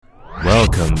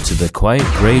welcome to the Quite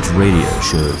Great Radio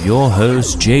Show of your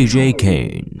host, JJ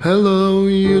Kane. Hello,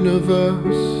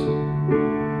 universe.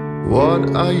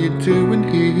 What are you doing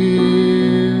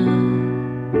here?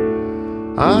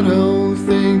 I don't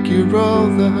think you're all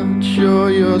that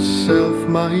sure yourself,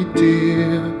 my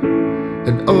dear.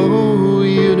 And oh,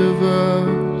 universe,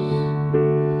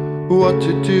 what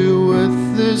to do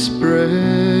with this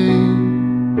brain?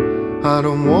 I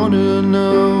don't wanna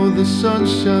know the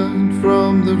sunshine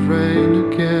from the rain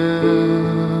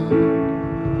again.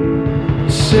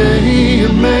 Say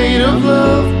you're made of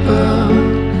love, but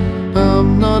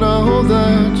I'm not all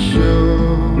that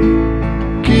sure.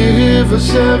 Give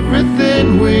us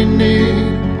everything we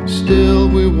need, still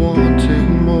we're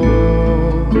wanting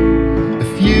more.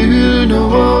 If you know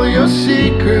all your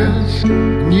secrets,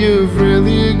 and you've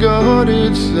really got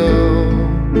it so,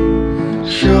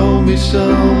 show me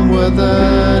somewhere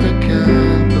that I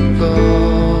can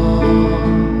belong.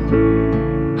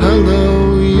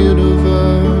 Hello,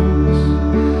 universe,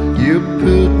 you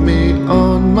put me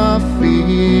on my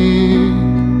feet,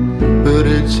 but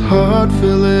it's hard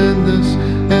filling this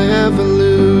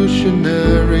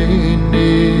evolutionary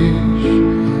niche.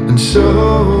 And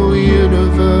so,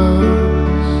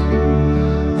 universe,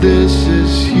 this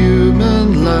is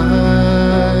human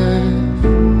life.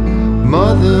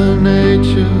 Mother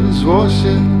Nature's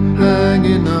washing,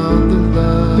 hanging on the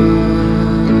line.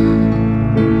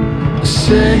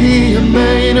 Say you're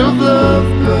made of love,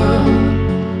 but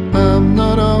I'm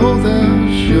not all that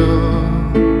sure.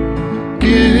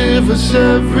 Give us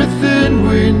everything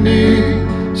we need,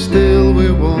 still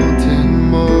we're wanting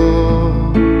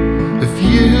more. If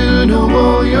you know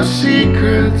all your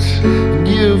secrets, and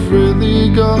you've really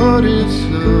got it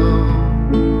so,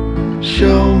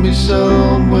 show me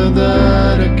somewhere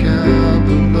that I can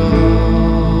belong.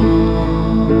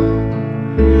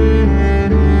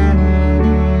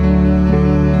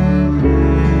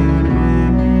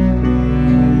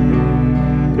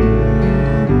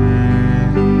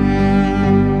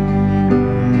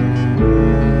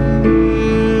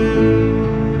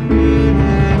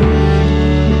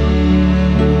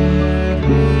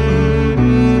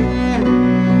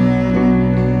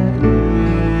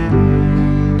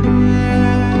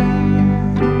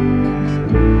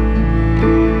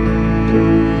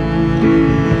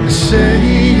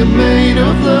 Made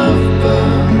of love,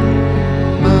 but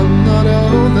I'm not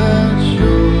all that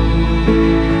sure.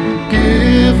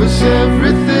 Give us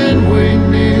everything we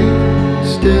need,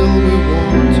 still we're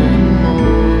wanting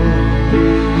more.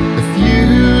 If you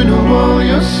know all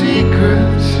your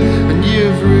secrets, and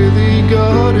you've really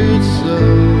got it so,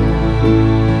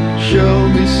 show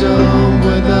me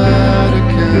somewhere that I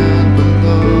can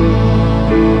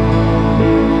belong.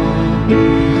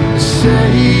 Say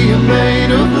you're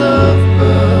made of love,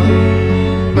 but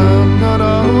I'm not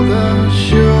all that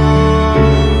sure.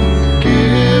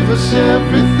 Give us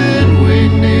everything we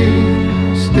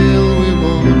need, still we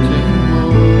wanting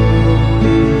more.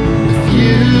 If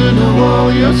you know all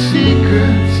your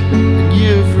secrets, and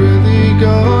you've really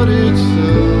got it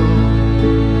so,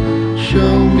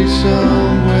 show me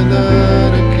somewhere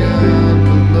that I can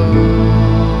belong.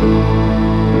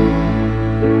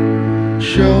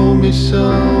 Show me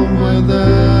somewhere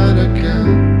that I can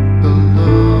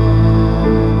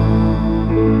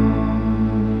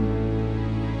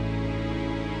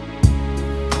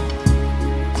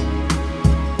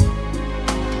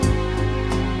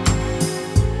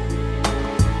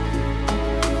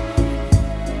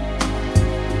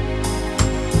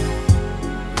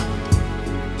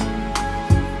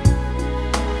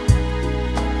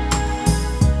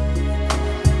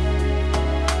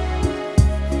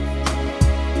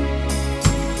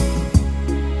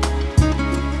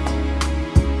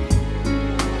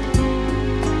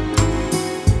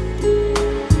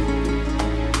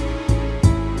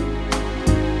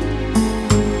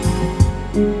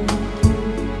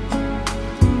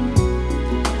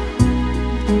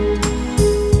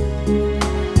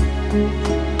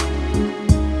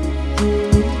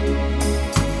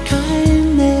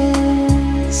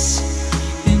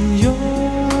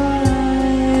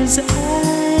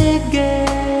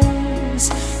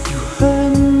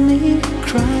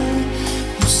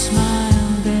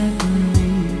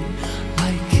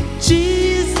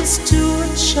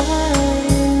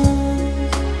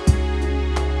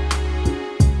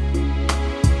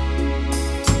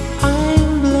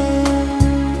I'm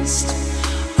blessed,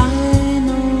 I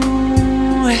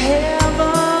know heaven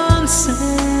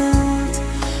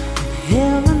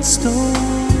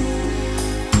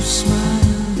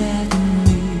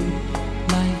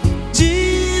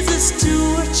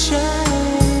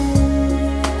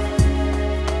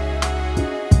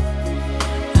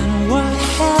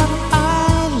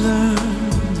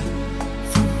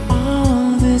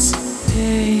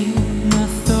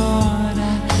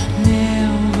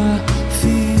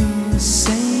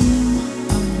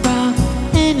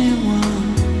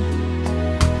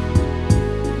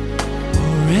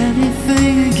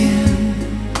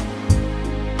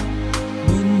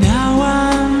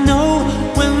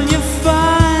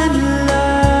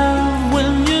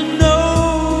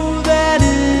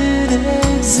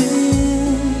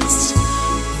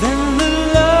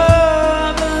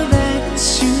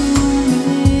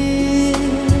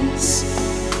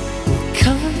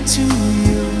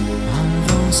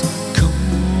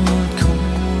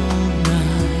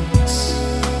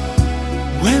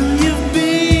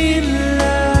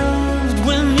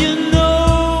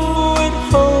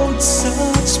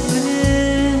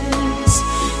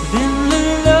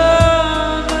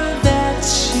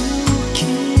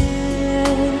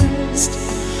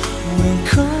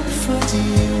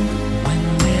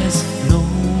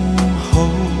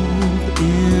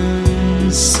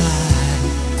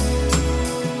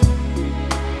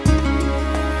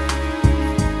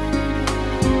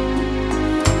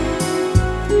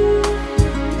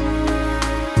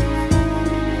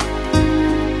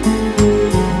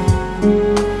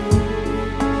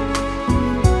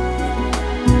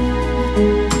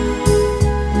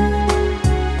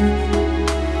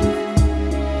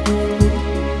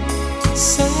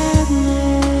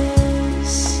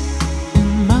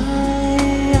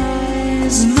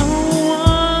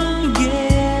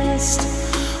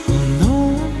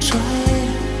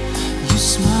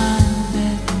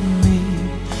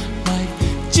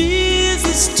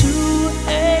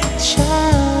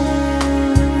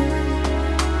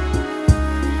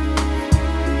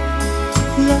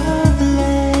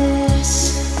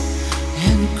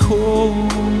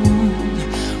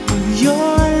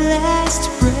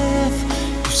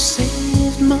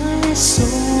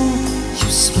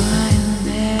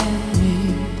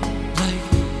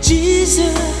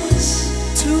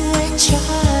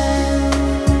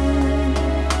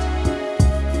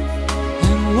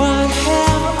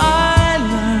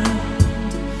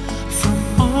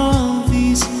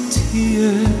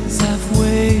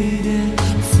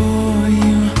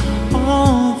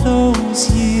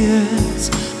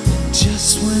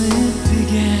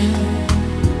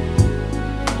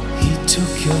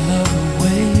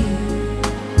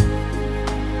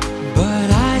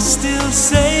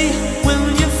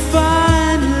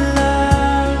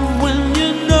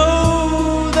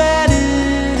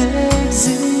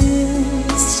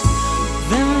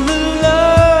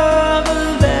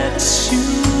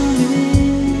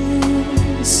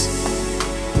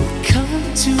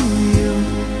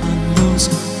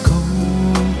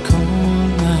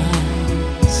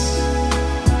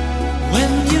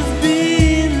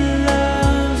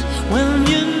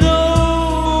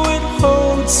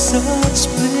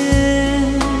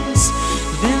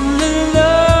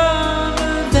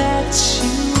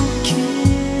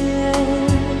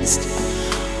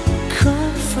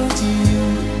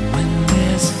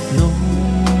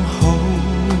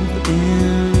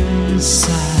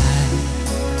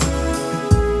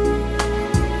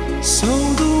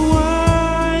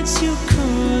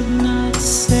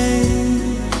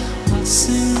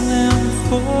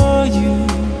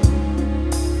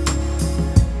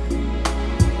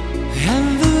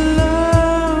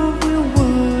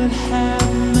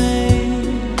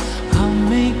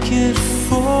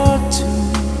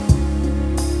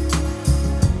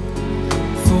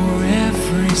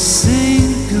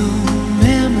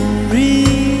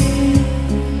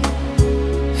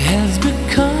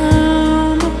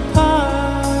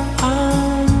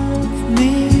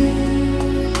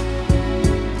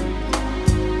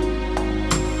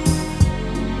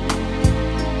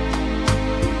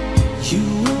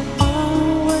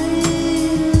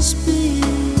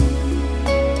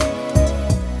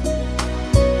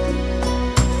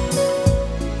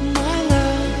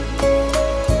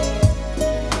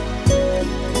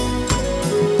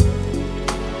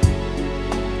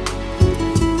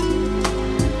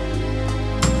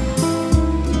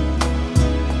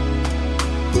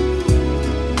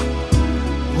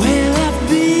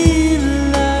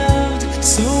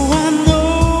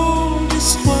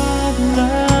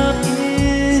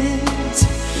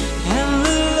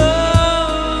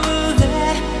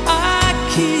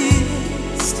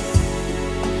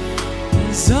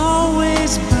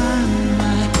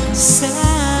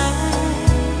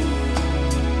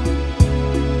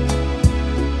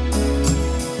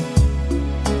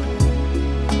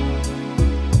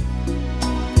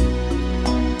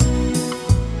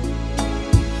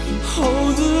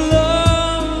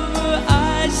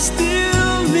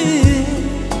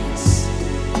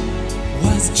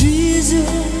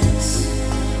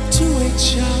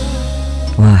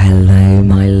Well, hello,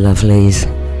 my lovelies.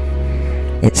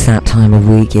 It's that time of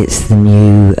week. It's the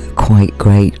new Quite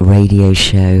Great radio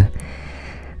show.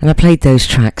 And I played those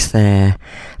tracks there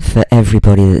for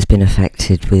everybody that's been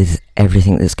affected with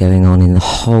everything that's going on in the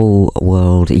whole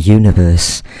world,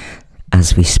 universe,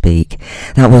 as we speak.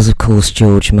 That was, of course,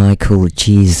 George Michael,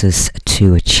 Jesus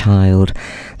to a Child.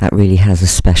 That really has a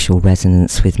special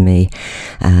resonance with me.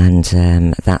 And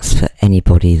that's for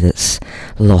anybody that's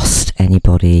lost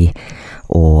anybody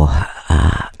or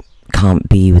can't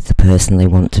be with the person they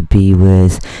want to be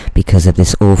with because of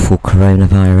this awful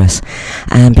coronavirus.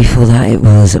 And before that it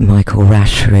was Michael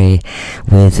Rattrary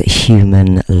with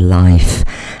Human Life,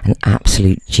 an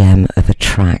absolute gem of a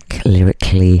track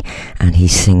lyrically, and he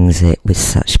sings it with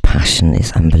such passion,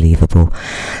 it's unbelievable.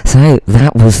 So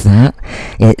that was that.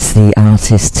 It's the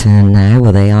artist's turn now.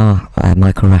 Well, they are.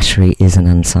 Michael Rattrary is an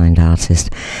unsigned artist,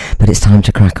 but it's time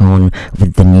to crack on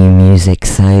with the new music.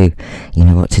 So you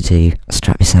know what to do.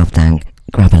 Strap yourself down,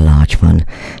 grab a large one,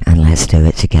 and let's do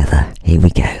it together. Here we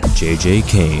go. JJ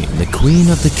Kane, the Queen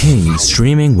of the Kings,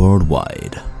 streaming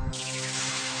worldwide.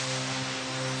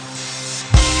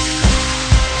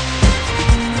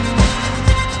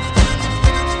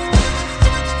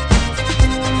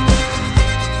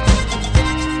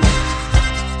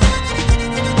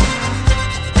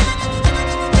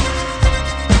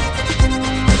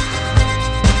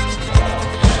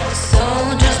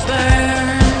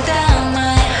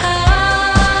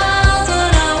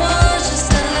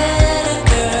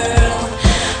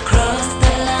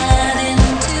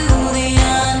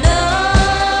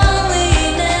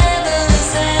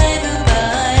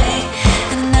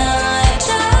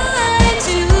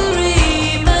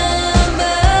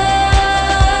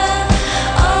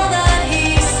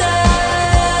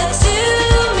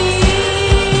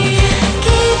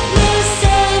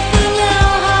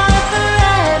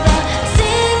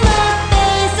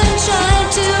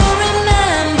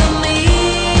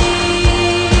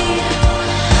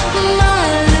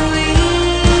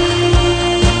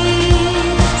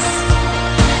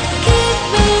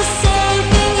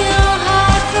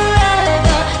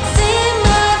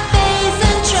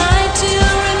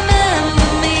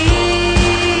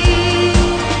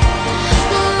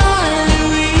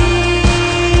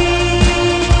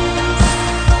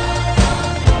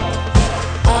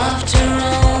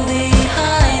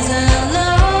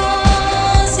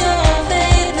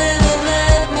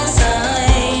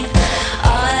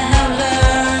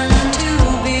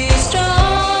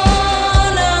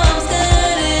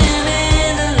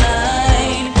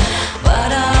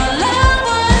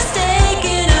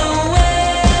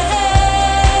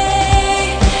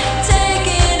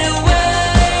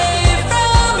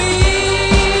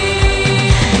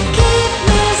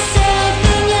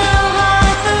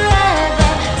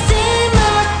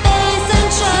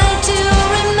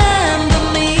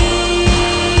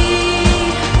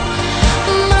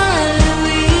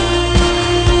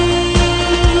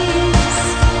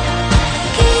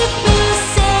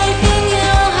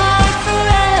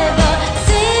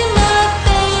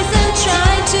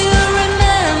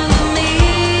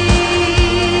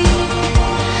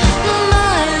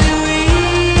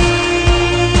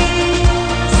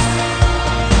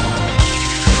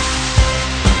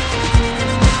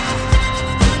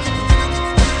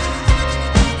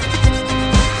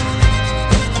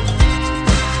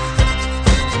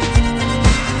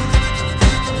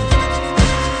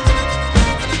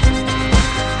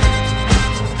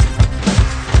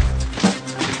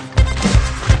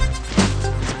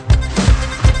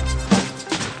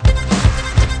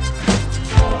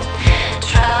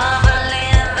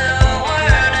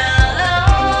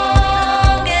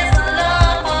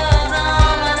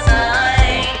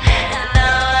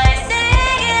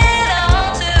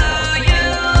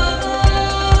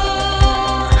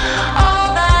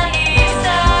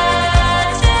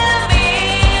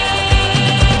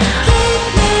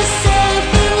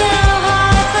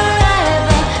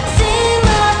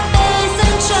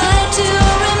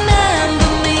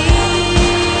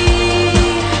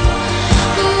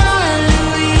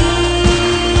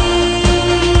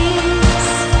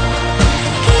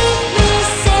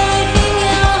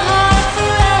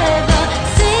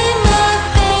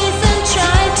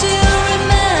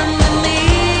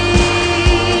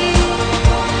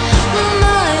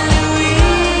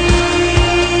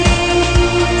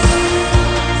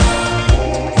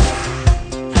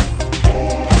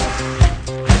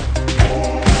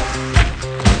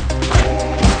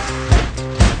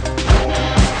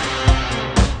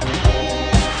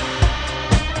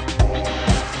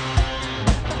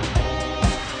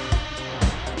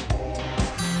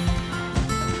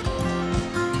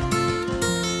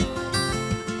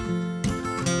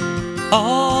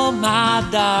 Oh, my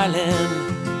darling,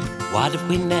 what if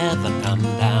we never come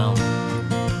down?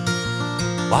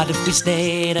 What if we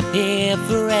stayed up here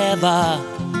forever,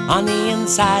 on the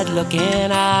inside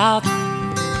looking out?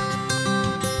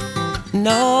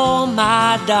 No,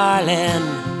 my darling,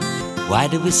 why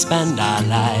do we spend our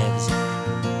lives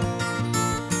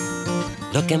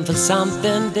looking for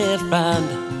something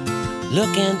different,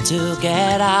 looking to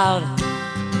get out?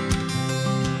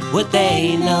 Would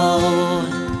they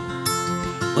know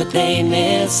would they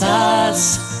miss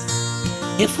us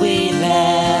if we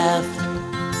left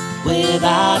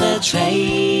without a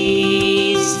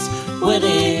trace? Would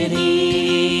it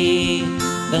even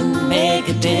make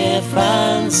a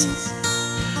difference?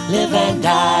 Live and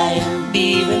die and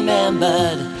be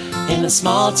remembered in a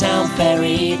small town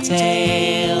fairy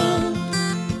tale.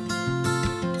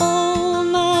 Oh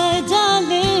my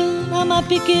darling, I might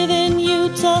be giving you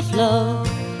tough love,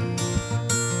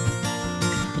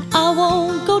 but I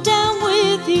won't go down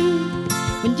with you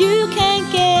when you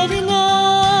can't get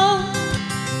enough.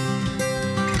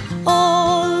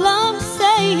 All I'm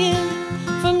saying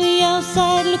from the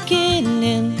outside looking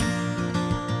in,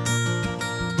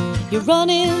 you're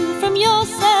running from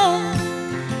yourself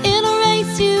in a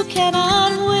race you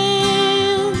cannot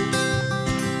win.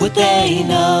 Would they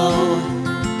know?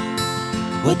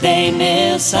 Would they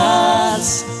miss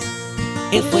us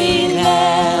if we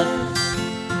left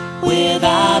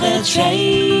without a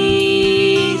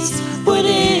trace? Would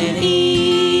it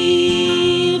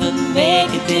even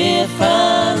make a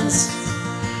difference?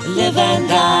 Live and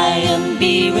die and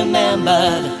be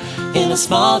remembered in a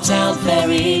small town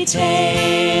fairy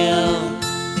tale.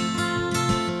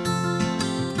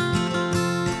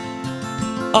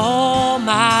 Oh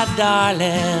my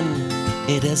darling,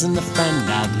 it isn't a friend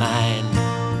of mine.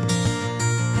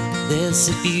 This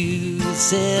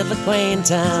abusive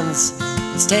acquaintance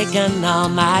has taken all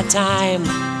my time,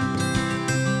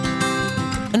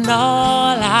 and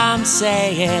all I'm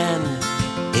saying,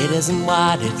 it isn't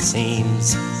what it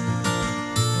seems.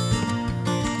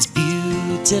 It's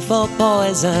beautiful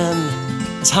poison,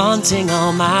 it's haunting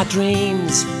all my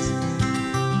dreams.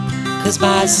 'Cause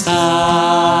my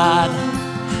start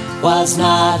was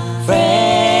not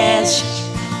fresh,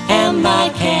 and my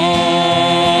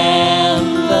canvas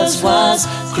was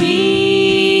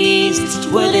creased.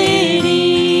 Would it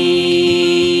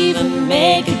even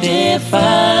make a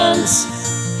difference?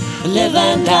 Live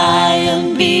and die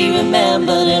and be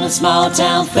remembered in a small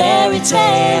town fairy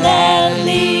tale at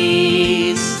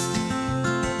least.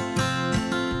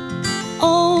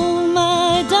 Oh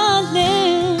my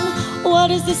darling, what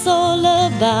is this all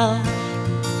about?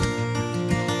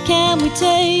 Can we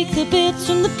take the bits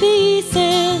from the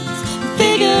pieces,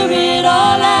 figure it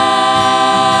all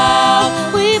out?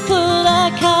 We put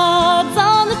our cards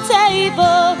on the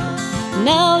table,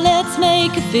 now let's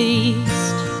make a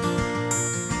feast.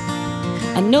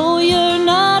 I know you're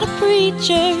not a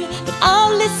preacher, but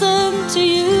I'll listen to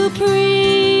you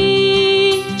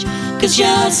preach. 'Cause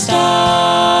your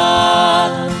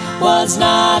start was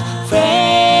not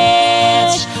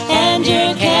fresh, and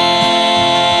your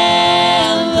canvas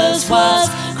was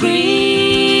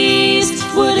creased.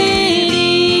 Would it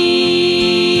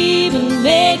even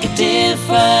make a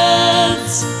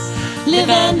difference?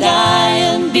 Live and die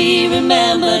and be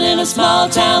remembered in a small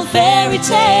town fairy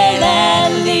tale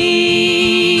at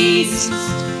least.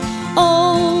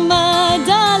 Oh my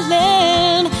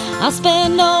darling, I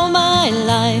spend all my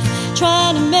life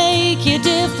trying to make you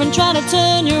different, trying to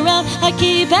turn you around. I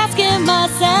keep asking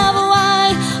myself why.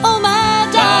 Oh my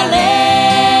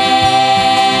darling,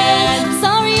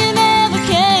 sorry you never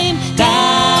came down.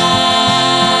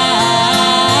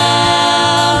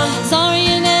 Sorry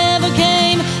you never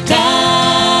came down.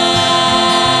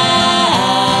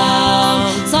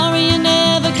 Sorry you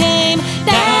never came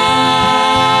down.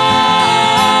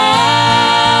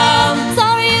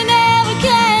 Sorry you never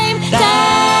came down.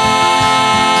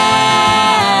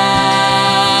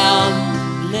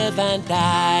 Live and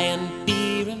die and be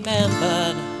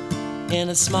remembered in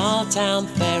a small town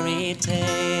fairy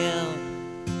tale.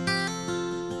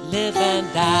 Live and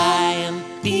die and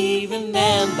be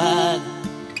remembered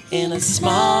in a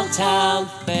small town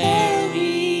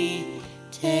fairy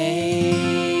tale.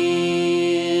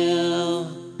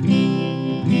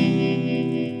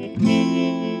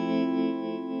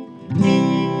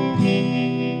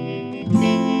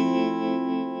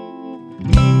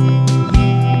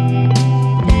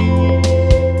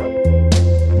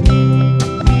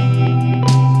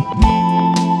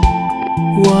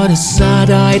 What a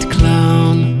sad-eyed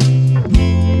clown.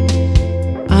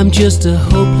 I'm just a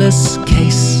hopeless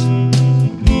case.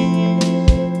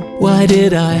 Why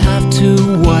did I have to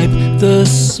wipe the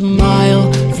smile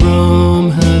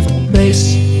from her face?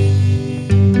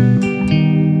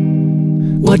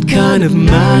 What kind of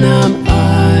man am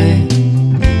I?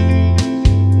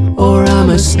 Or am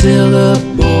I still a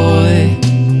boy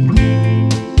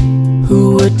who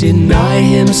would deny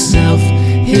himself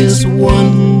his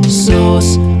one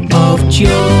source of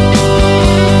joy?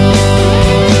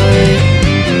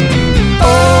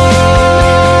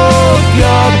 Oh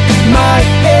God, my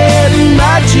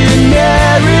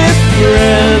imaginary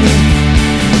friend,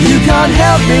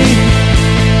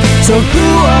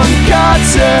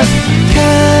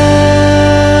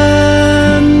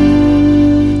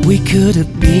 could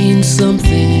have been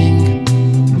something.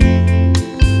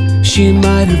 She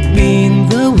might have been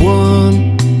the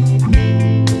one,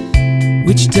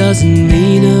 which doesn't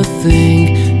mean a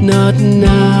thing, not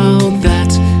now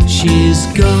that she's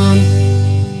gone.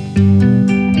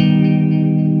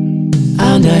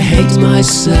 And I hate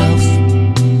myself.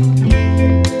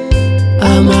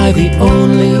 Am I the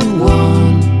only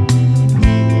one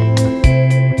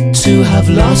to have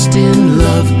lost in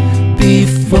love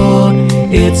before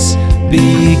it's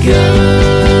begun?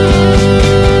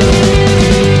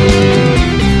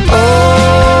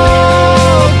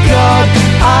 Oh God,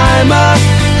 I'm a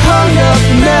hung up,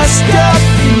 messed up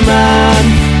man,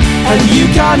 and you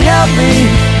can't help me.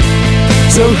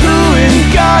 So who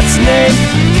in God's name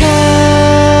can?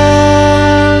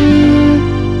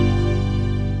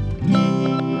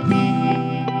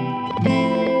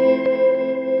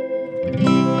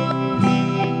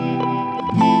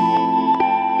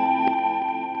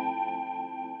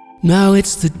 Now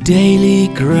it's the daily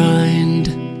grind,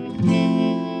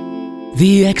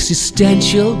 the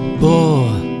existential bore,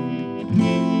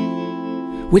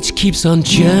 which keeps on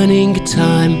churning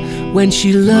time when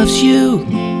she loves you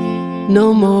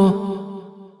no more.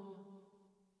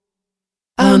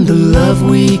 And the love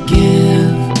we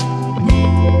give,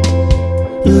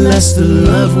 less the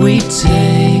love we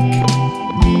take,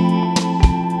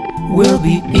 will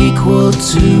be equal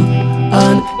to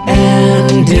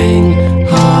unending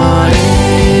heartache.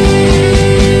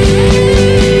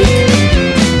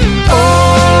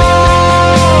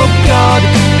 Oh God,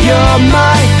 you're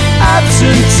my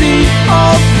absentee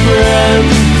old friend.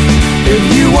 If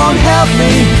you won't help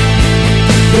me,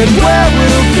 then where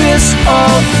will this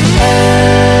all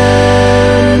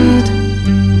end?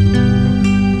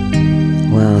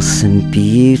 Well, some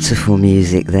beautiful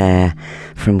music there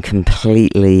from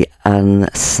completely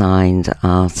unsigned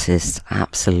artists.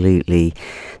 Absolutely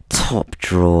top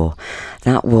draw.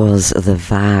 That was The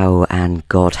Vow and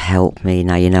God Help Me.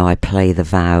 Now, you know, I play The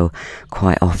Vow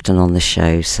quite often on the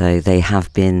show, so they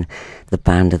have been the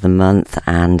band of the month,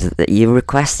 and you're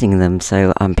requesting them,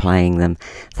 so I'm playing them.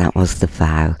 That was The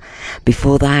Vow.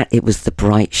 Before that, it was The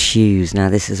Bright Shoes. Now,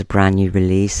 this is a brand new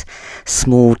release,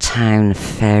 Small Town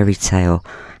Fairy Tale.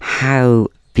 How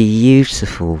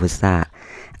beautiful was that?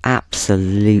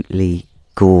 Absolutely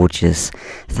gorgeous.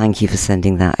 Thank you for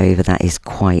sending that over. That is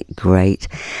quite great.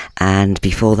 And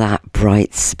before that,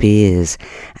 Brite Spires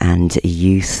and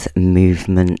Youth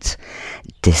Movement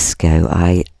Disco.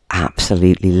 I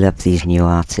absolutely love these new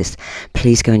artists.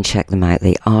 Please go and check them out.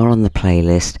 They are on the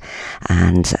playlist,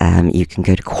 and you can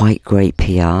go to Quite Great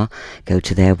PR, go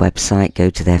to their website, go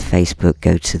to their Facebook,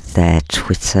 go to their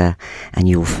Twitter, and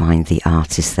you'll find the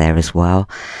artists there as well.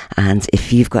 And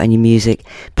if you've got any music,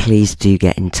 please do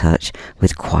get in touch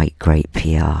with Quite Great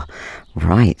PR.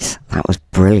 Right, that was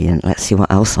brilliant. Let's see what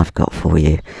else I've got for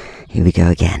you. Here we go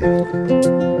again.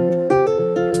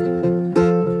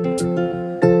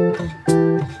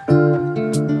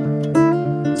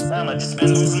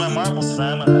 Been losing my marbles,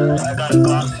 fam. I got a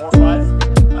Glock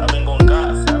 4-5. I've been going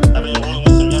God, fam. I've been rolling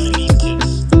with some Yemenese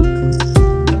kids.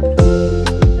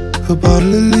 A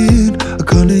bottle of lean, a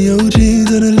con of your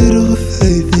jeans, and a little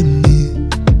faith in me.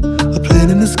 A plane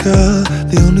in the sky,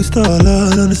 the only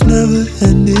starlight on this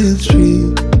never-ending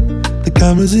street. The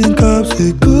cameras in cops,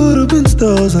 it could have been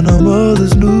stars on our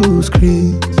mother's new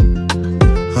screens.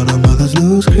 On our mother's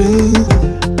new screen.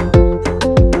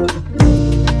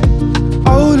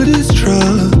 All of these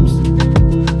tribes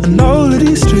and all of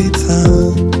these street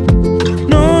sounds,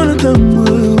 none of them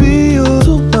will be yours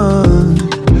or mine,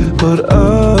 but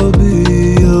I'll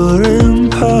be your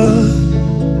empire.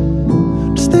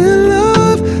 Stay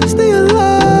alive, stay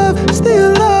alive, stay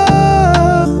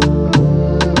alive.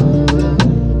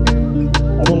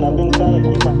 I've been trying to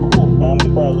keep my cool, man,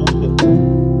 before I lose it.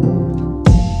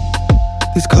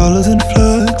 These colors and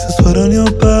flags, I sweat on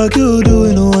your back, you're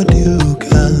doing what you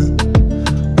can.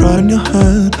 Pride in your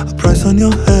hand, a price on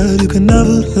your head, you can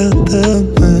never let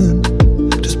them win.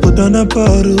 Just put down that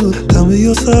bottle, tell me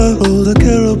your sorrows, I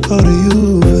care about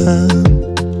you, fam.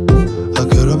 I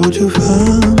care about you,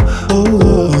 fam. Oh,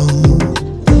 oh.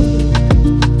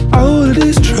 All of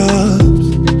these tribes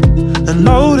and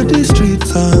all of these street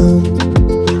sounds,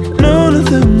 none of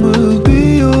them will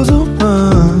be yours or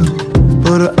mine,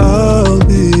 but I'll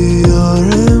be your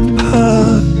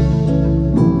empire.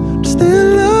 Stay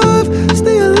alive,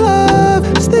 stay alive,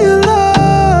 stay alive.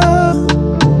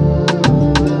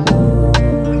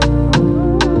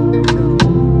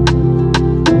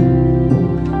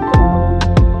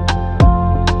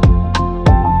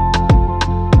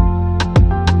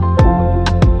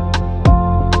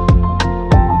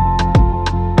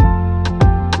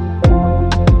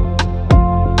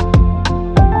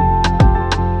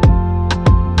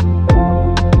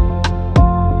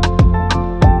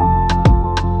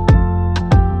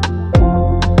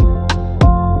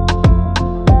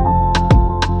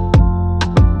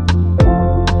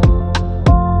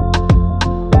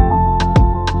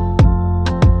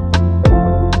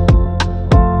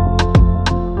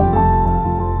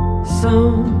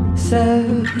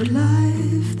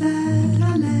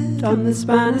 the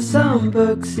spine of some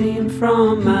book seen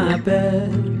from my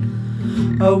bed,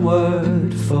 a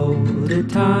word folded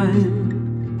time.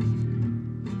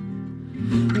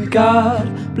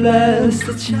 God bless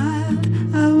the child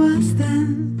I was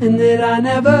then, and that I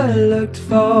never looked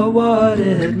for what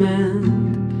it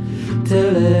meant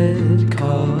till it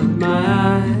caught my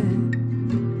eye.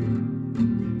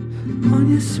 On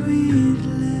your sweet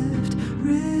left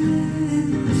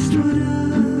wrist, what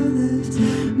others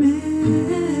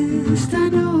missed, I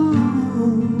know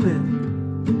it,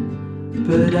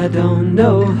 but I don't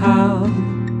know how.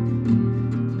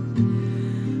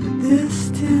 This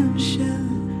Timshel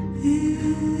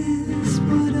is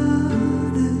what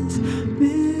others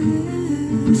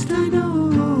missed, I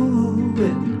know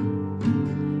it,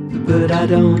 but I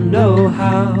don't know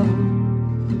how.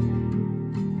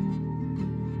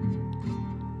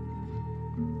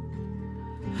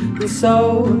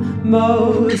 So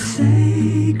most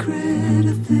sacred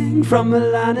a thing from a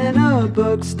line in a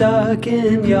book stuck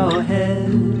in your head,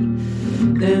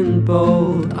 in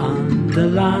bold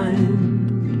underlined.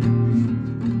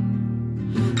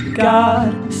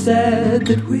 God said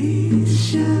that we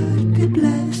should be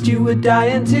blessed. You were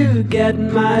dying to get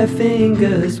my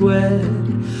fingers wet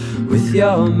with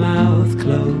your mouth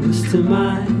close to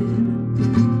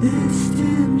mine. This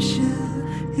Timshel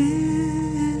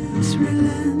is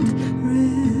relent,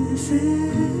 resist,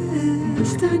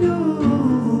 I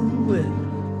know it,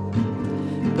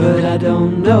 but I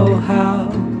don't know how.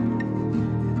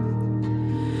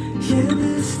 Yeah,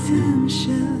 this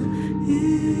Timshel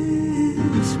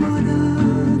is what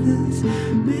others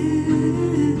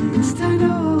missed, I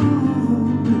know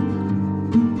it,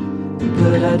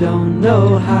 but I don't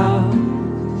know how.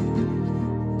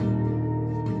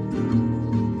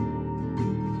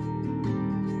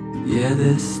 Yeah,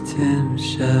 this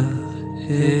Timshel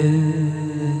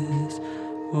is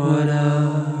what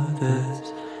others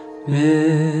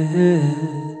missed,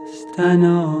 I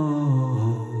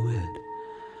know it,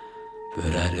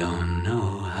 but I don't know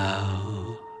how.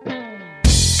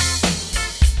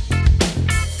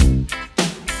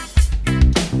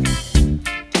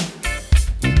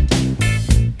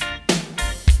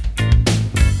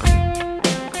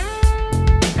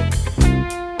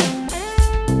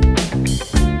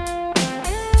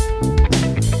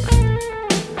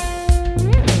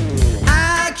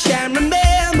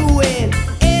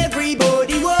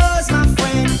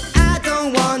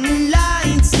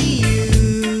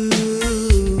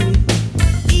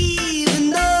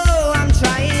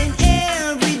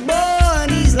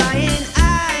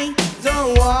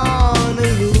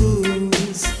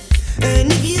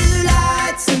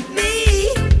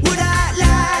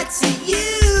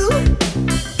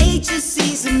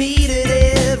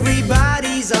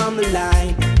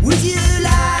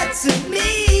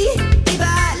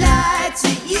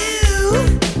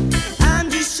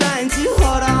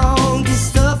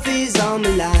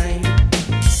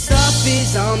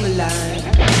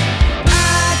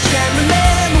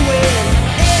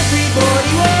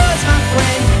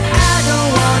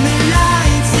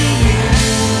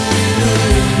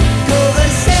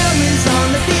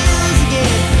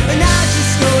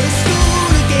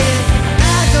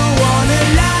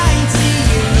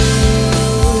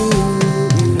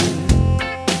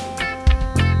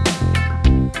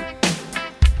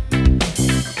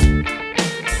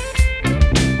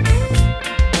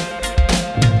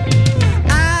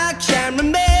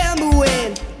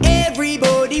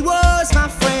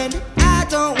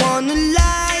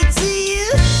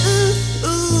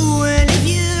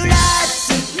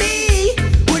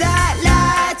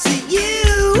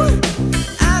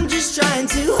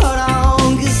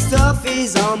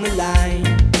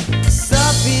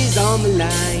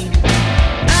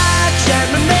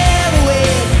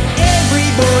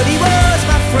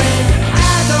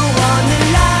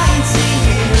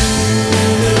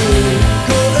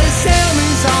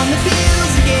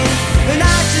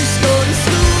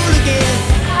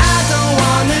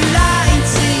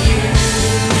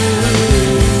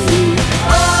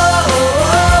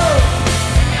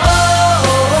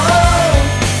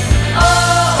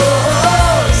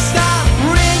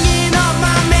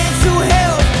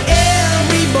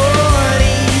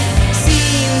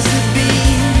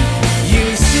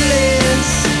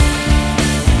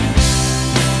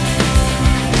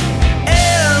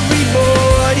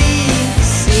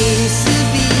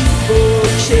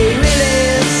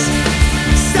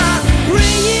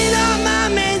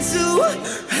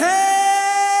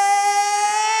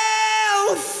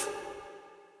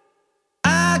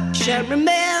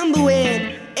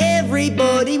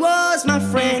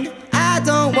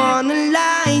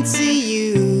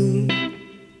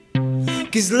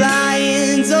 Cause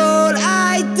lying's all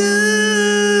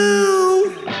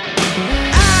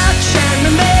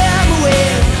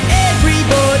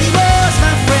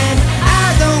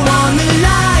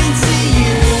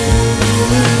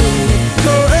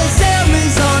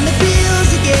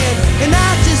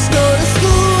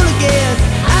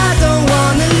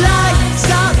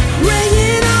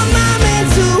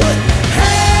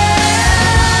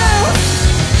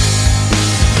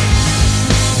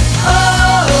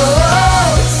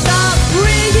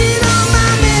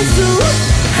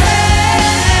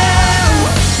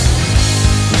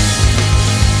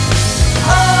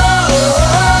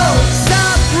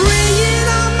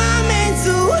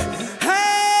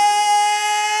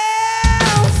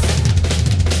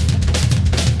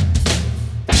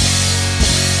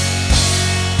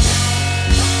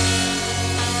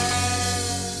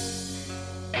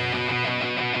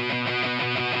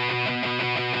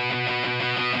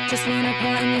Just wanna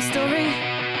part in your story.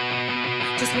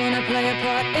 Just wanna play a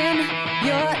part in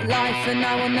your life, and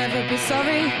I will never be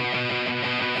sorry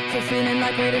for feeling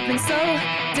like we'd have been so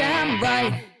damn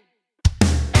right.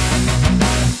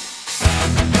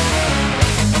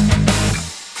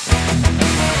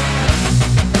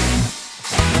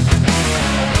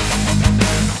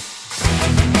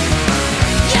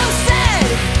 You said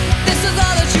this is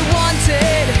all that you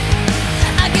wanted.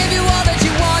 I gave you all that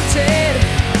you wanted,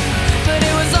 but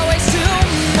it was always too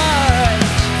much.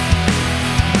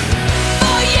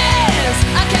 For years,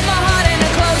 I kept my heart in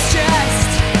a closed chest,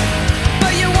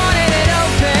 but you wanted it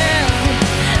open,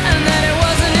 and then it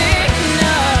wasn't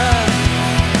enough.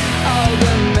 All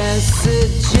the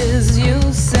messages you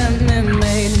sent me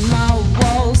made my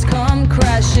walls come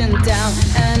crashing down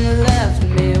and left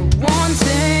me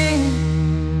wanting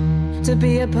to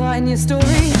be a part in your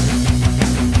story,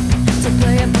 to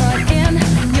play a part in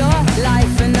your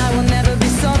life, and I will never be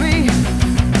sorry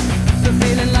for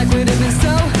feeling like we'd have been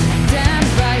so damn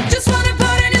right. Just wanna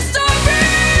put in your story.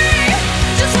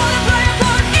 Just wanna play a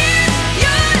part in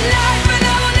your life, and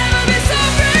I will never be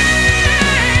sorry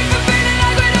for feeling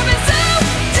like we'd have been so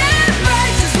damn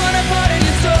right. Just wanna put in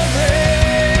your story.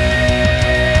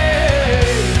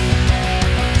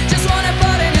 Just wanna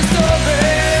put in your story.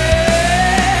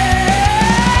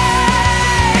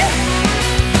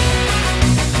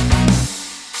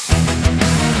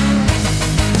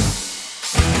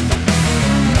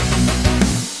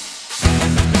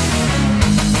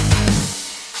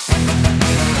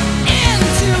 In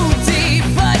too deep,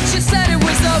 but you said it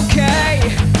was okay,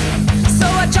 so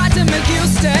I tried to make you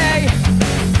stay.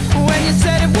 When you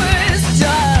said it was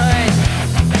done,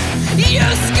 you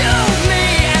scooped me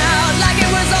out like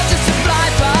it was all just a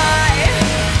flyby.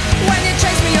 When you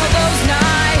chased me all those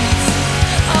nights,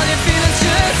 all your feelings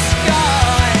just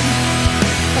gone.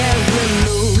 Every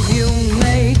move you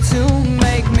made to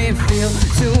make me feel,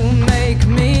 to make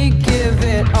me give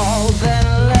it all, then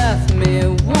left me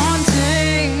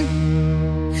wanting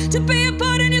to be a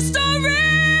part in your story.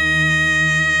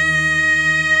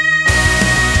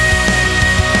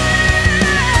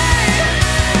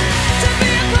 To be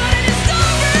a part in your story.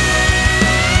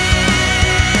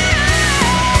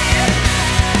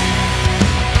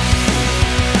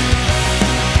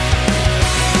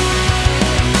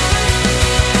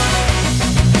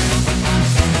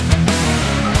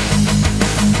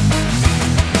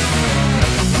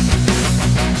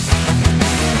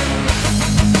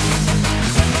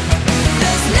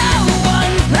 There's no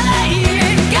one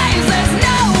playing games. There's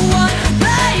no one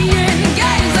playing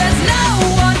games. There's no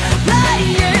one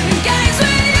playing games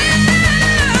with you.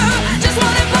 Just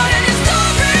wanna put in your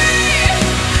story.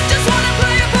 Just wanna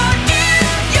play a part in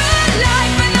your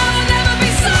life, and I will never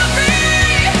be sorry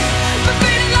for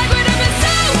feeling like we'd have been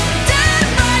so damn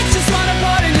right. Just wanna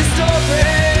put in your story.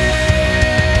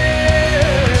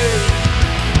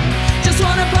 Just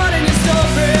wanna put in your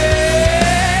story.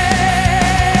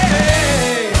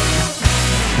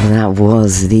 That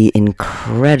was the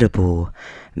incredible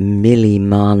Millie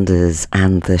Manders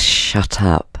and the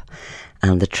Shutup,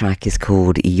 and the track is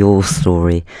called Your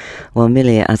Story. Well,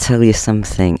 Millie, I'll tell you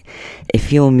something.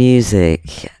 If your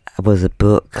music was a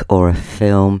book or a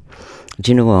film,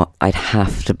 do you know what? I'd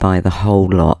have to buy the whole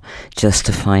lot just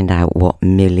to find out what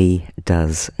Millie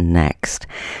does next.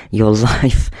 Your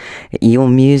life, your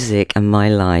music and my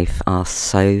life are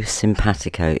so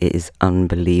simpatico. It is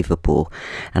unbelievable.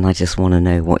 And I just want to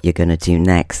know what you're going to do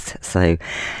next. So,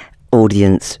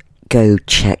 audience, go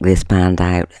check this band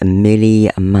out. Millie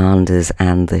Manders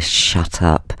and the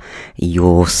Shutup,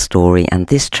 Your Story. And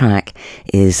this track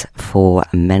is for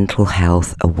Mental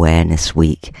Health Awareness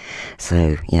Week.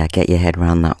 So, yeah, get your head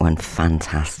around that one.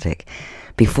 Fantastic.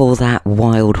 Before that,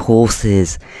 Wild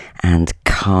Horses and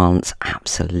Can't.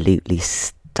 Absolutely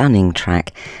stunning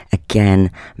track.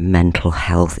 Again, mental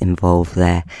health involved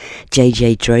there.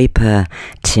 JJ Draper,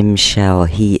 Timshel,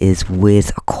 he is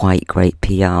with Quite Great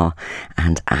PR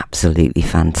and absolutely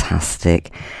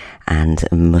fantastic. And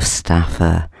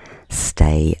Mustafa,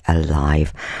 Stay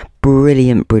Alive.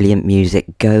 Brilliant, brilliant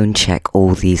music. Go and check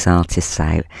all these artists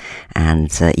out,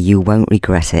 and you won't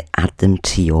regret it. Add them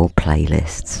to your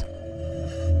playlists.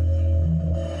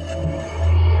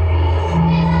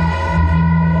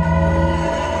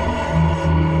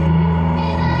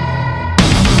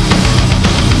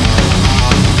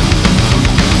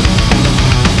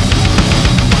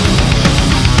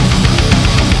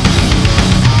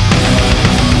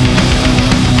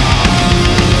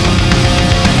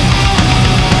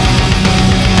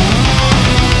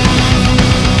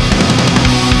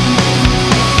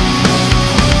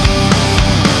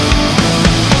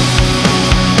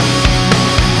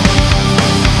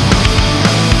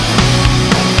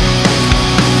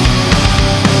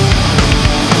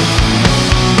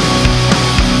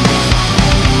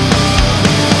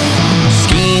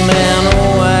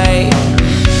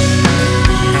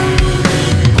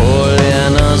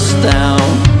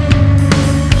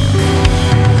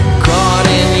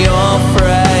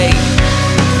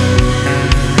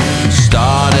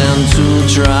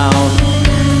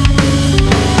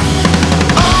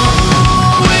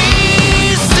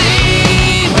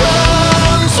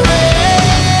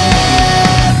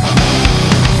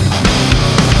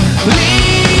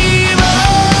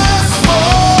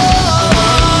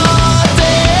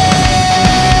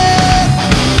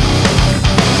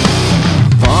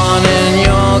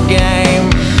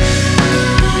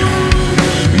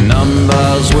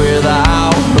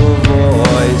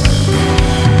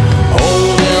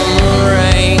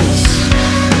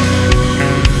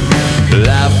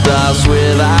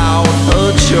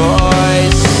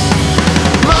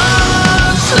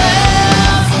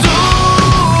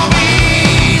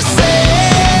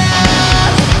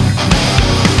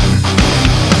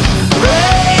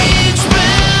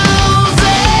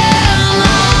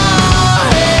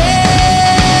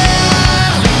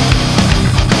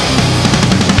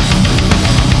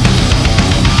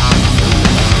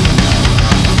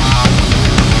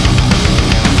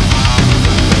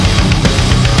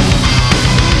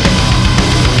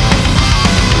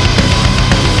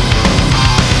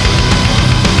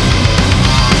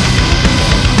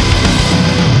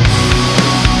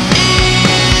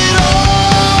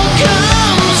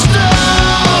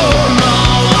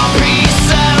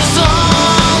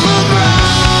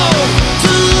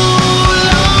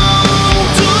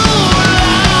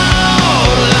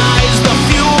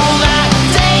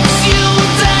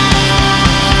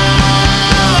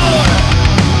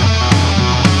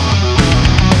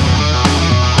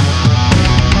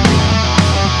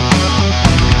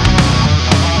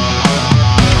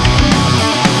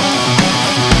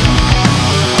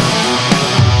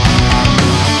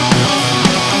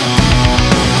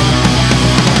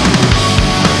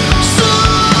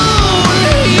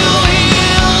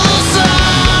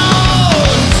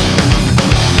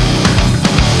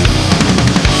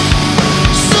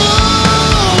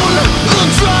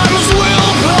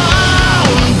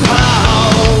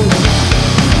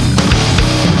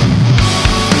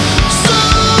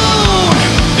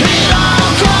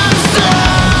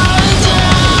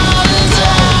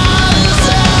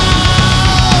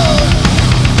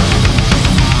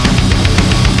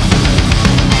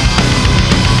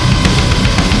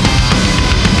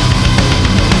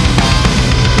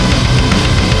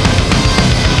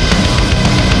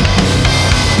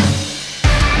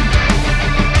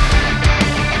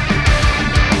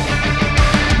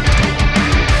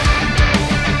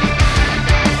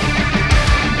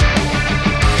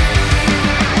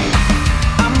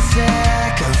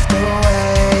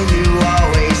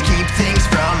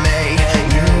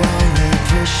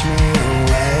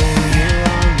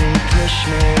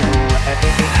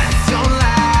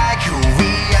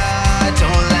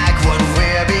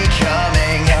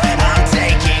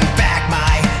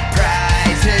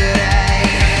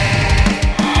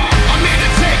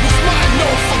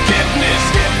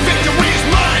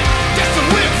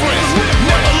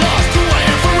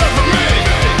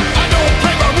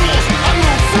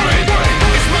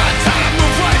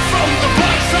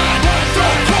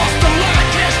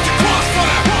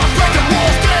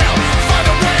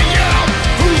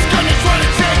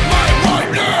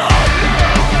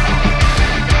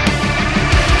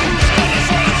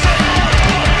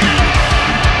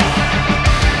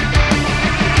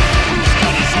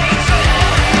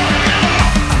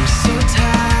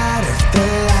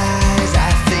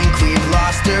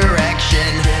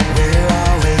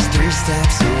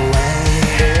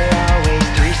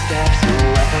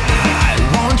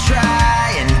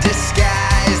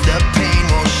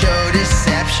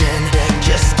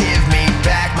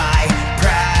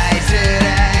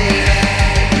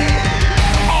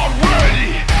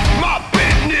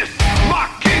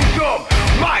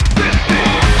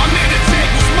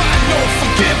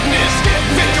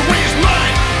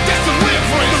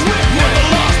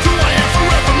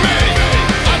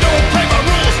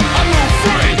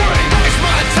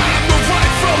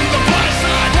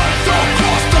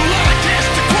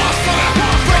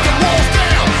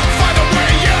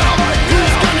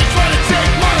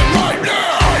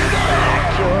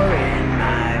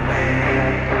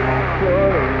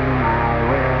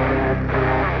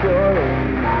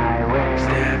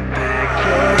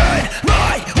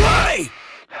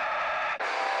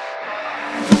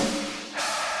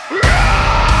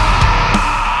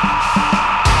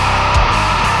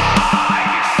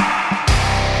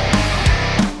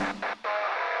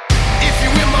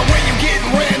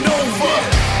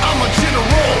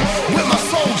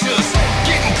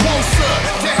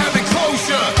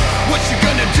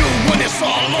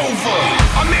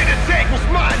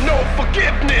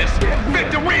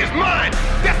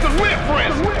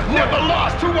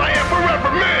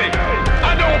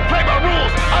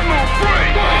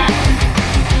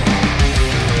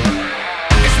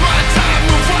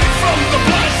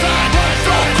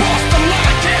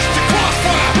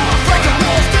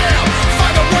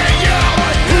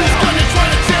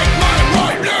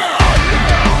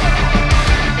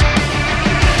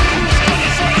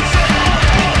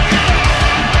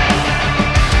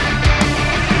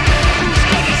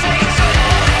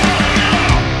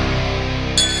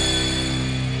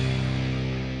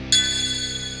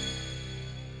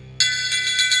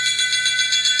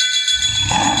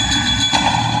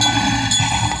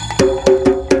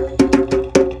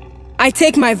 I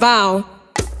take my vow.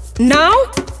 Now,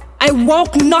 I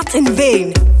walk not in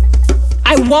vain.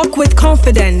 I walk with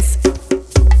confidence.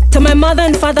 To my mother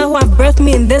and father who have birthed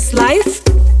me in this life,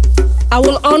 I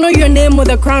will honor your name with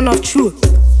a crown of truth.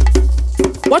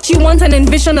 What you want and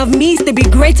envision of me is to be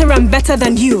greater and better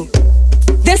than you.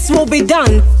 This will be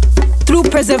done through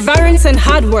perseverance and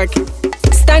hard work,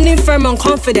 standing firm on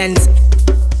confidence.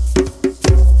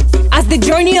 As the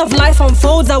journey of life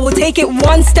unfolds, I will take it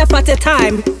one step at a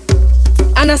time.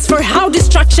 And as for how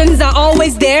distractions are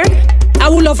always there, I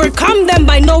will overcome them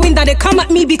by knowing that they come at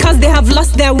me because they have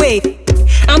lost their way.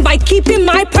 And by keeping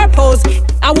my purpose,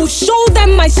 I will show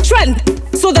them my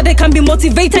strength so that they can be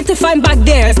motivated to find back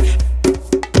theirs.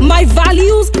 My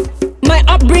values, my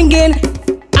upbringing,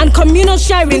 and communal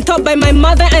sharing taught by my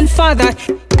mother and father,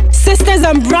 sisters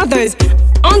and brothers,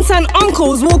 aunts and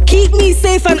uncles will keep me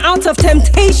safe and out of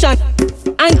temptation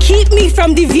and keep me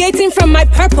from deviating from my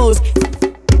purpose.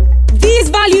 These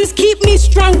values keep me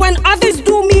strong when others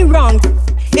do me wrong.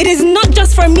 It is not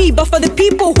just for me, but for the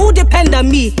people who depend on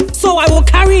me. So I will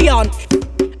carry on.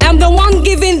 I'm the one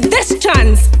given this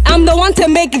chance. I'm the one to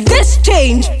make this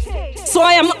change. So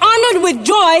I am honored with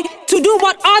joy to do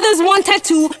what others wanted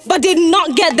to, but did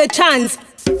not get the chance.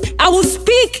 I will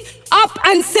speak up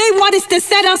and say what is to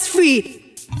set us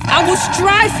free. I will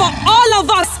strive for all of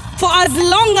us for as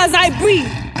long as I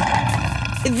breathe.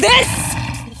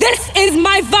 This is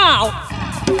my vow.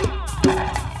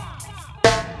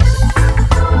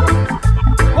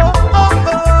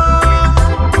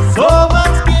 So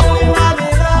much killing on the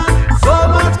land, so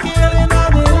much killing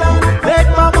on the land. Make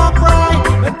mama cry,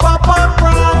 make papa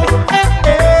cry. Eh,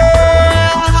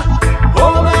 eh.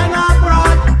 Home and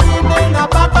abroad, in the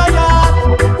backyard.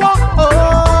 Whoa,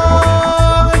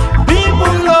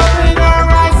 people open their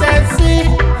eyes and see.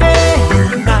 Hey,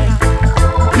 unite,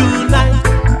 unite.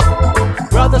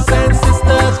 Brothers and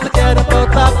sisters, forget about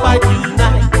the fight.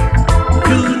 Unite,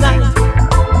 unite.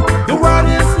 The world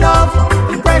is love,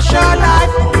 the pressure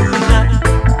life. Unite,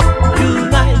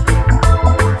 unite.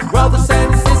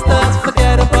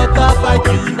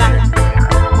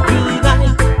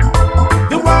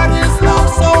 The world is love,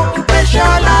 so embrace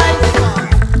your life.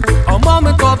 A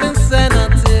moment of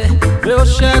insanity will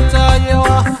shelter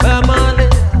your family.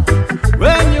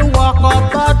 When you walk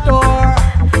out that door,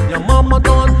 your mama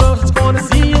don't know she's gonna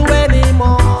see you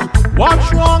anymore.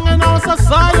 What's wrong in our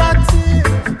society?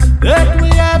 That we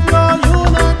have no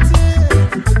unity.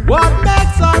 What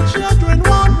makes our children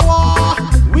want war?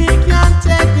 We can't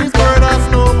take these burdens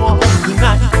no more.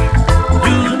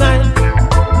 Unite.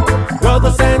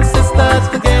 Brothers and sisters,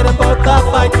 forget about the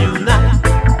fight. Unite,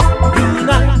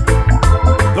 unite.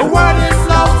 The world is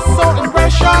love, so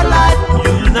embrace your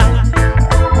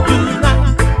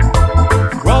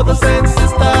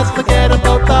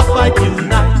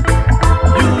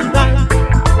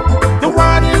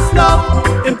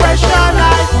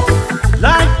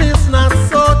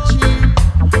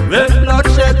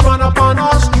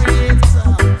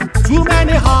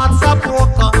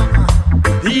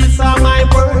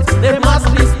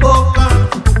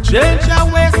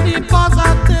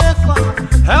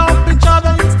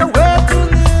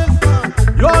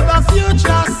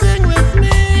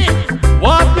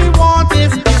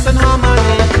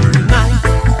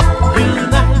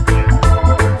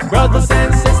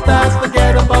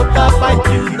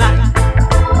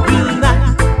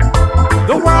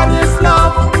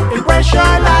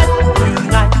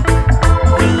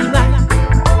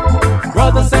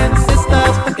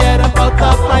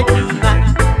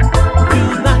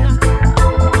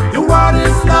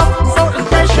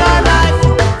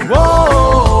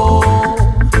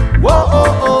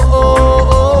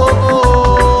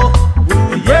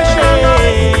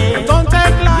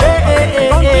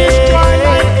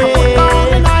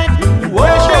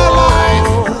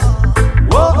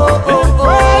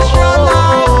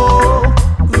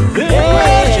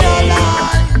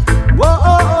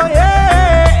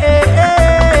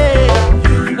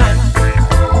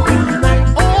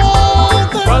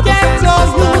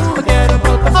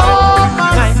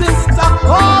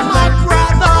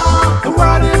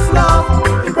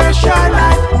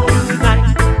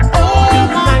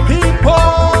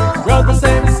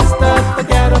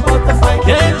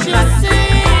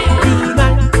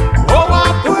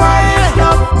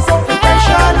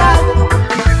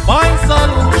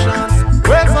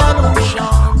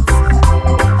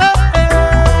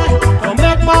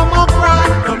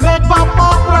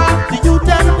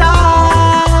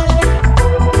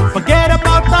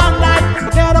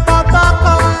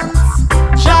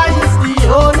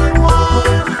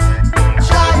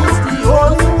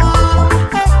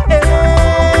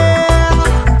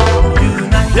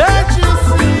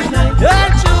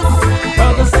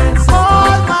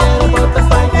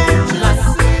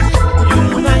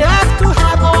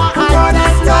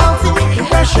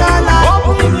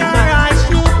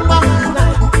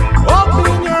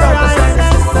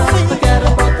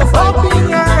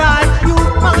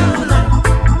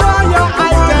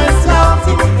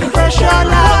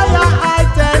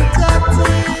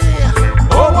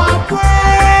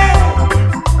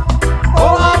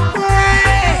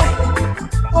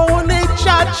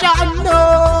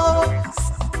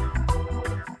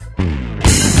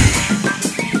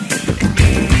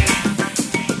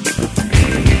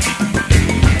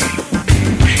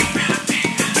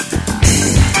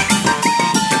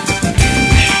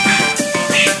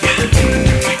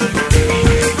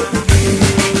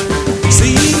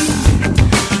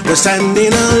We're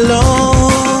standing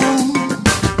alone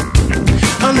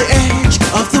on the edge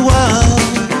of the world,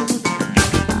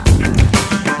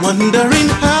 wondering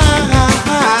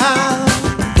how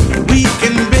we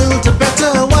can build a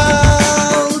better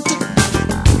world.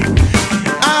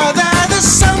 Are there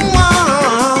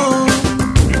someone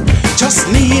just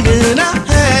needing a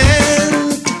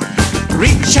hand?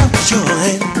 Reach out your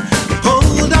hand,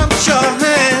 hold out your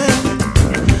hand.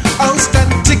 Oh,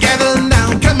 stand together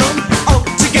now, come on. Oh,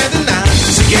 together now,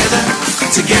 together,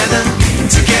 together,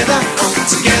 together, oh,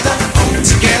 together, oh,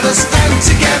 together, stand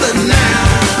together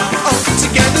now. Oh,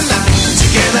 together now,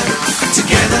 together,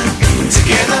 together,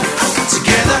 together, oh,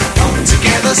 together, oh,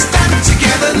 together, stand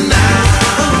together now.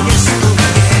 Oh, yes, oh,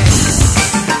 yes.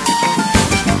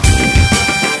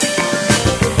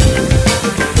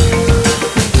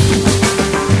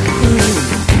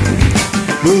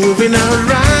 Moving around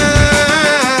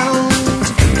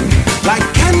like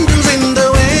candles in the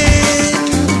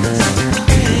wind.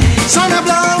 Some are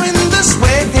blowing this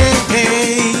way,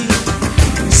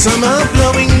 some are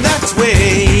blowing that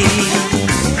way.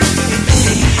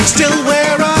 Still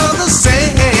we're all the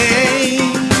same.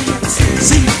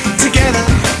 See, together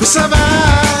we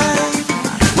survive.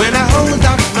 When I hold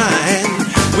out my hand,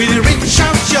 we reach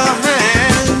out your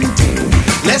hand.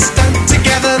 Let's stand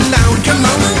together now, come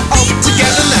on. Oh,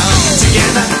 together now,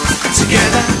 together,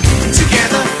 together,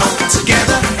 together, oh,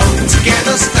 together, oh,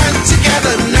 together, stand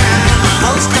together now.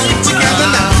 Oh, stand together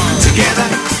now, together,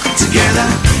 together,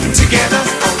 together,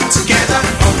 oh, together,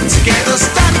 oh, together,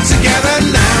 stand together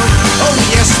now. Oh,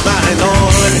 yes, my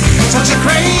Lord, such a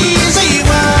crazy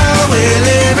world we're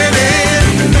living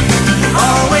in.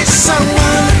 Always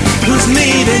someone who's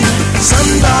needing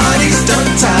somebody's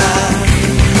daughter,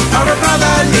 or a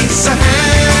brother needs a hand.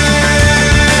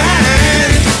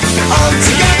 All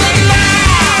together now.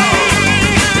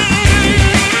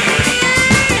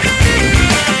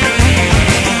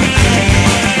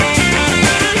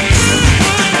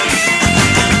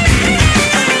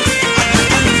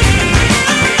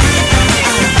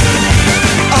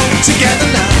 All together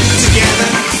now, together,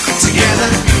 together,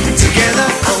 together,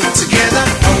 all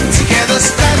together,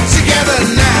 stand together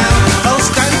now. Oh,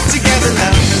 stand together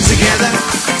now, together,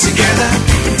 together,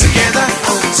 together,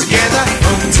 all together,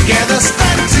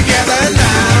 stand together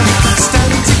now.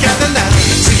 Stand together now,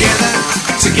 together,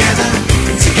 together,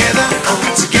 together, all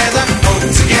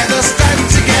together, stand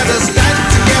together,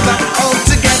 all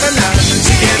together now,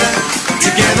 together,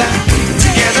 together,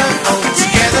 together, all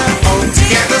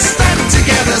together, stand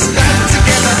together,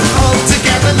 all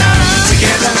together now,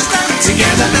 together,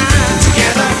 together,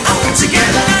 together, all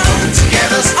together,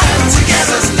 stand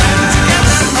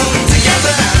together, all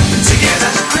together,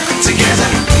 together, together,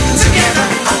 together,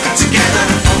 all together,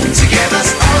 all together,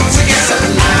 all together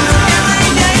now.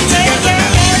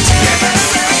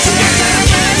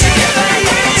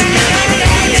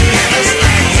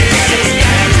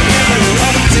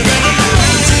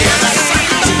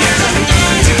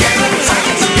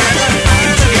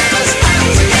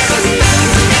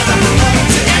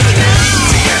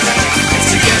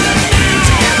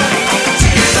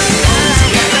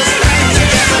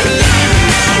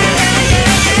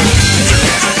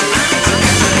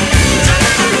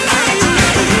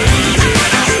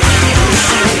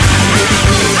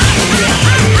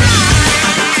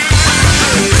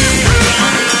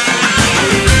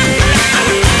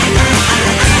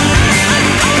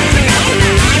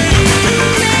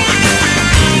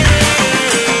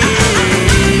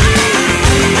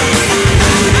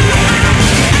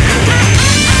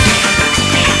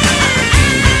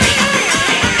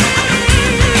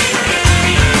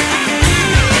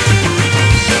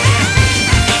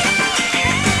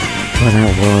 Well,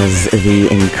 that was the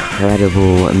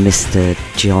incredible Mr.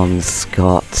 John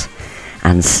Scott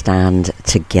and Stand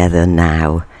Together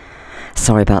Now.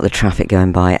 Sorry about the traffic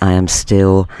going by. I am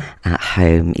still at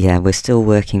home. Yeah, we're still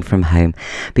working from home.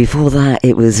 Before that,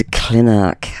 it was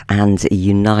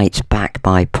Clinark-Unite, back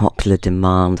by popular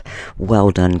demand.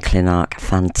 Well done, Clinark.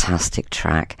 Fantastic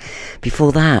track.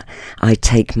 Before that, I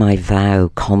Take My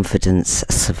Vow-Confidence,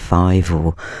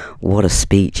 Survival. What a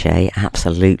speech, eh?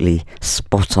 Absolutely.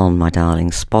 Spot on, my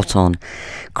darling. Spot on.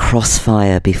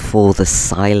 Crossfire, Before the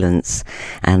Silence.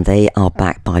 And they are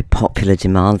back by popular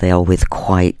demand. They are with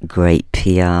quite great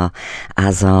PR,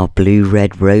 as are Blue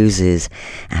Red Roses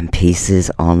and Pieces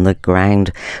on the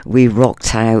Ground. We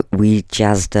rocked out, we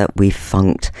jazzed up, we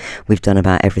funked. We've done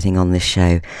about everything on this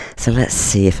show. So let's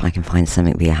see if I can find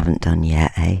something we haven't done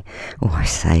yet, eh? Oh, I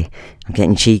say, I'm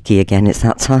getting cheeky again. It's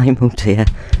that time. Oh dear.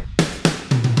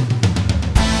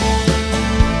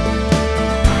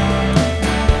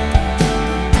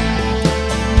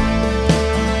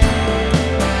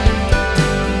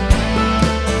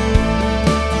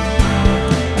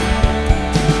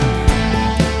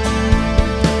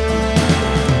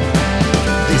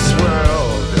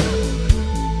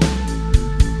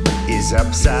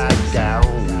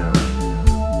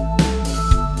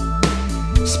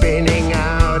 spinning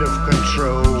out of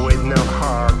control with no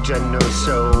heart and no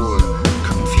soul,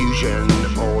 confusion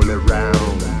all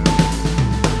around.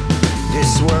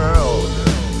 This world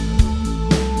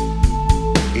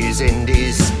is in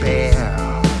despair,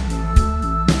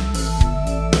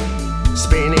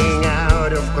 spinning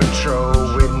out of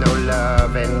control with no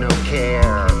love and no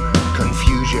care,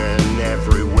 confusion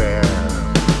everywhere.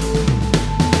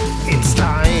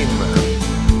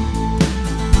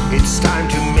 It's time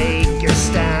to make a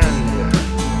stand,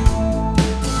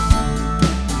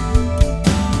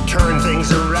 turn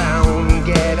things around,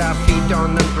 get our feet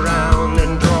on the ground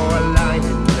and draw a line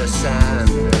in the sand.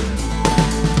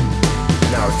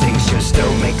 Now things just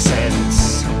don't make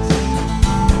sense.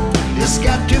 There's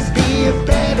got to be a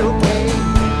better way.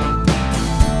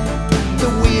 The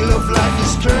wheel of life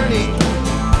is turning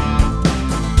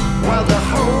while the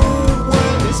whole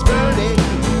world is burning.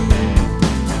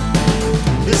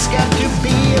 There's got to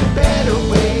be a better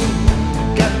way.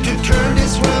 Got to turn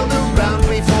this world around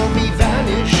before we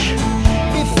vanish.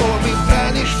 Before we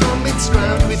vanish from its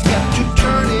ground, we've got to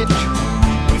turn it.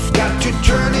 We've got to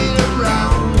turn it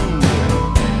around.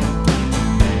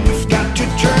 We've got to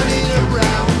turn it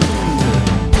around.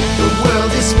 The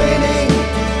world is spinning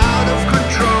out of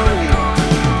control.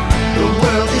 The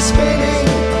world is spinning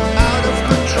out of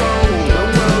control. The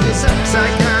world is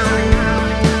upside down,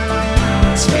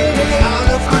 spinning out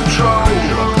of control.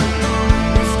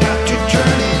 We've got to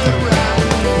turn it around.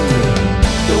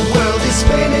 The world is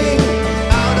spinning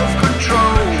out of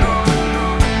control.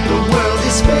 The world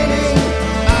is spinning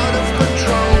out of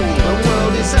control. The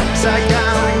world is upside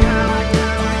down.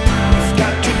 We've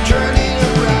got to turn it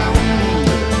around.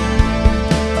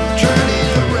 Turn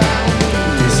it around.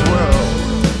 This world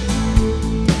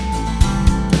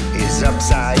is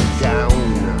upside down,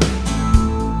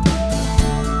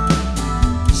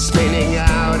 spinning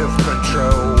out of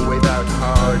control without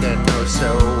heart and no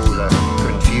soul,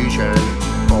 confusion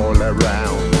all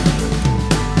around.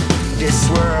 This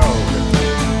world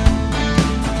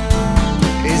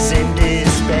is in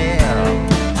despair,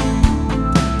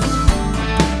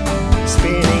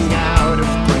 spinning out of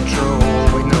control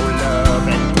with no love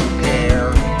and no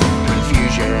care,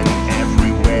 confusion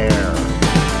everywhere.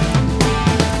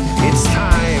 It's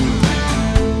time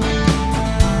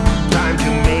to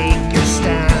make a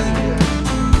stand,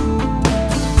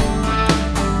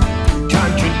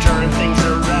 time to turn things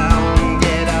around,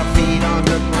 get our feet on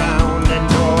the ground and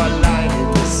draw a line in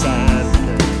the sand.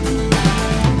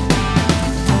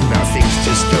 Now things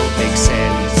just don't make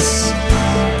sense.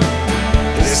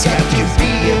 There's got to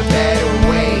be a better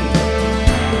way.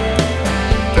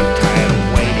 I'm tired of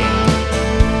waiting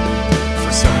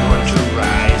for someone to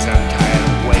rise. I'm tired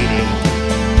of waiting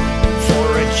for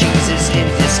a Jesus in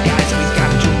disguise. We've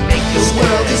got to make this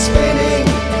world is spinning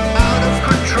out of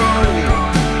control.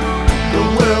 The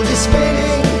world is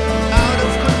spinning out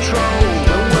of control.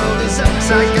 The world is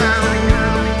upside down,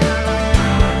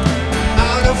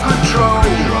 out of control.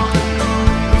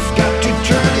 We've got to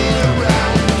turn it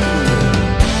around.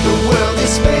 The world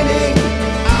is spinning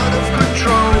out of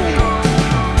control.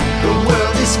 The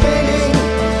world is spinning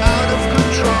out of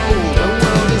control. The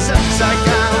world is upside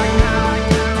down.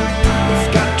 We've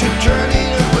got to turn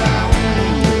it around.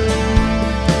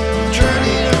 Turn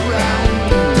it around.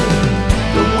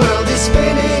 The world is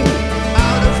spinning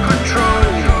out of control.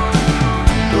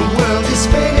 The world is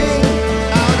spinning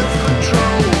out of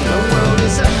control. The world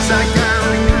is upside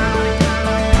down,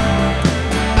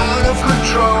 out of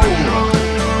control.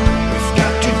 We've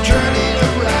got to turn it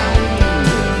around.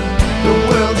 The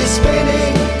world is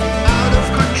spinning out of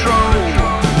control.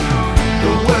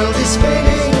 The world is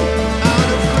spinning out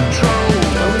of control.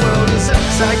 The world is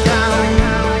upside down.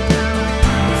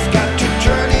 We've got to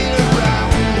turn it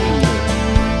around.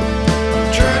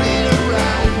 Turn it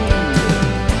around.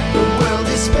 The world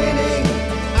is spinning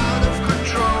out of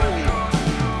control.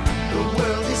 The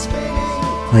world is spinning.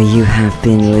 Well, you have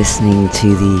been listening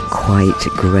to the Quite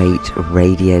Great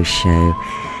radio show,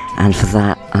 and for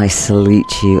that I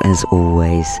salute you as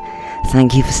always.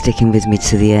 Thank you for sticking with me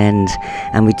to the end,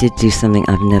 and we did do something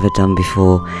I've never done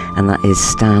before, and that is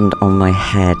stand on my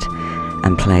head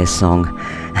and play a song.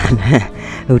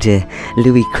 Oh dear,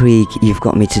 Louis Krieg, you've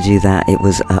got me to do that. It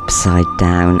was Upside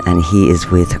Down, and he is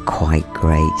with Quite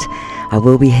Great. I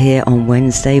will be here on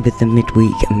Wednesday with the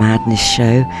Midweek Madness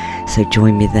show, so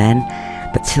join me then.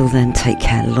 But till then, take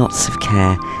care, lots of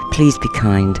care. Please be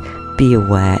kind, be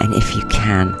aware, and if you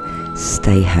can,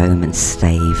 stay home and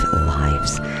save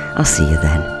lives. I'll see you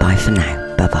then. Bye for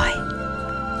now. Bye-bye.